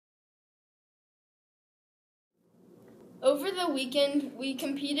Over the weekend, we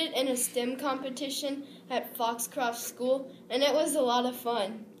competed in a STEM competition at Foxcroft School, and it was a lot of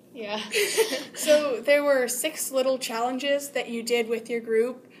fun. Yeah. So there were 6 little challenges that you did with your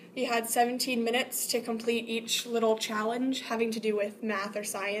group. You had 17 minutes to complete each little challenge having to do with math or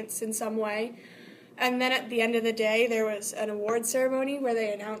science in some way. And then at the end of the day, there was an award ceremony where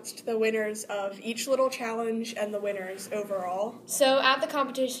they announced the winners of each little challenge and the winners overall. So at the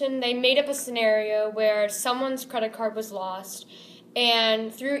competition, they made up a scenario where someone's credit card was lost,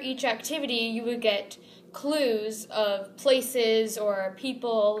 and through each activity, you would get clues of places or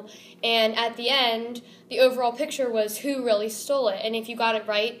people, and at the end, the overall picture was who really stole it. And if you got it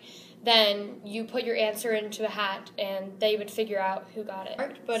right, then you put your answer into a hat, and they would figure out who got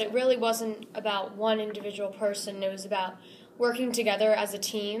it. But it really wasn't about one individual person. It was about working together as a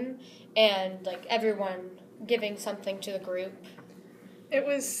team and everyone giving something to the group. It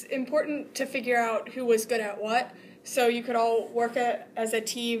was important to figure out who was good at what, so you could all work as a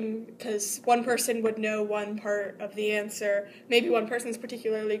team because one person would know one part of the answer. Maybe one person's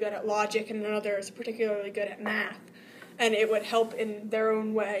particularly good at logic and another is particularly good at math, and it would help in their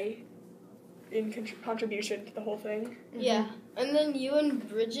own way in contribution to the whole thing. Yeah, and then you and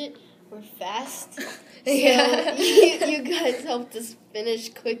Bridget were fast. So Yeah. you guys helped us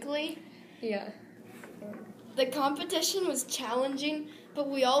finish quickly. Yeah. The competition was challenging, but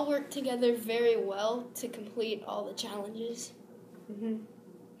we all worked together very well to complete all the challenges. Mm-hmm.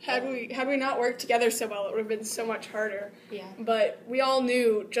 Had we not worked together so well, it would have been so much harder. Yeah. But we all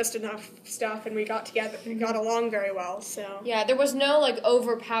knew just enough stuff, and we got together and got along very well. So Yeah, there was no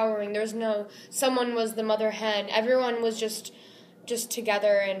overpowering. There was no someone was the mother hen. Everyone was just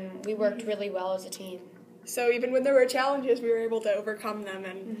together, and we worked really well as a team. So even when there were challenges, we were able to overcome them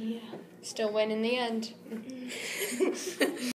and Still win in the end.